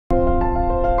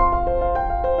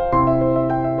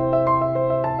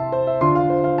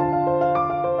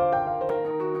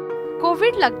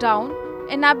COVID lockdown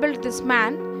enabled this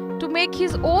man to make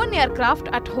his own aircraft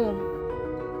at home.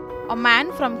 A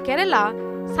man from Kerala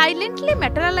silently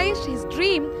materialized his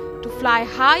dream to fly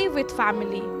high with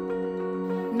family.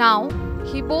 Now,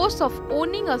 he boasts of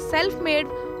owning a self-made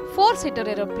 4-seater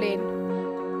aeroplane.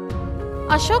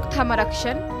 Ashok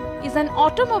Thamarakshan is an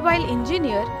automobile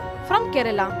engineer from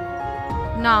Kerala.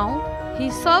 Now,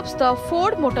 he serves the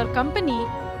Ford Motor Company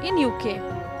in UK.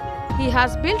 He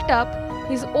has built up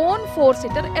his own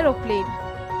 4-seater aeroplane.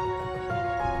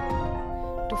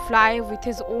 To fly with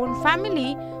his own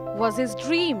family was his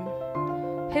dream.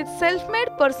 His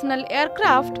self-made personal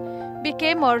aircraft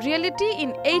became a reality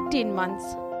in 18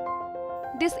 months.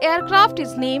 This aircraft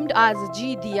is named as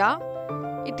G Diya.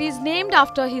 It is named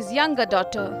after his younger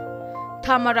daughter.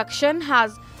 Thamarakshan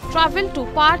has travelled to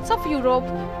parts of Europe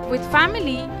with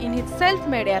family in his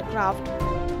self-made aircraft.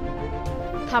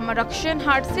 Thamarakshan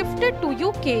had shifted to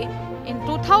UK in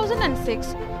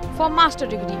 2006 for master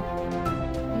degree.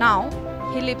 Now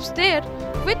he lives there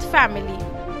with family.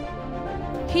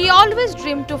 He always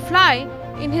dreamed to fly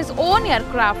in his own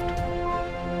aircraft.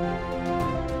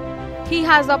 He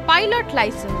has a pilot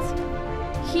license.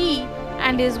 He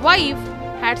and his wife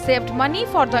had saved money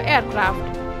for the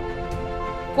aircraft.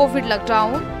 COVID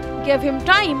lockdown gave him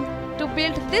time to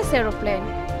build this aeroplane.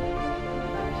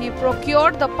 He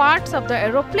procured the parts of the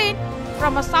aeroplane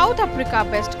from a South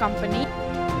Africa-based company.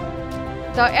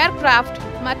 The aircraft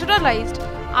materialized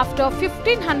after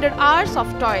 1500 hours of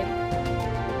toil.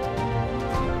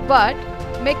 But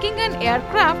making an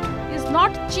aircraft is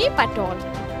not cheap at all.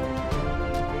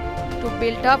 To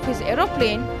build up his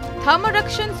aeroplane,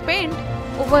 Thamarakshan spent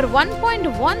over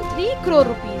 1.13 crore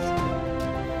rupees.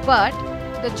 But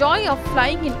the joy of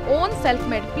flying in own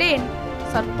self-made plane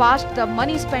surpassed the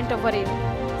money spent over it.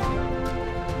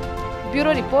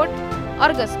 Bureau Report,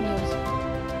 Argus News.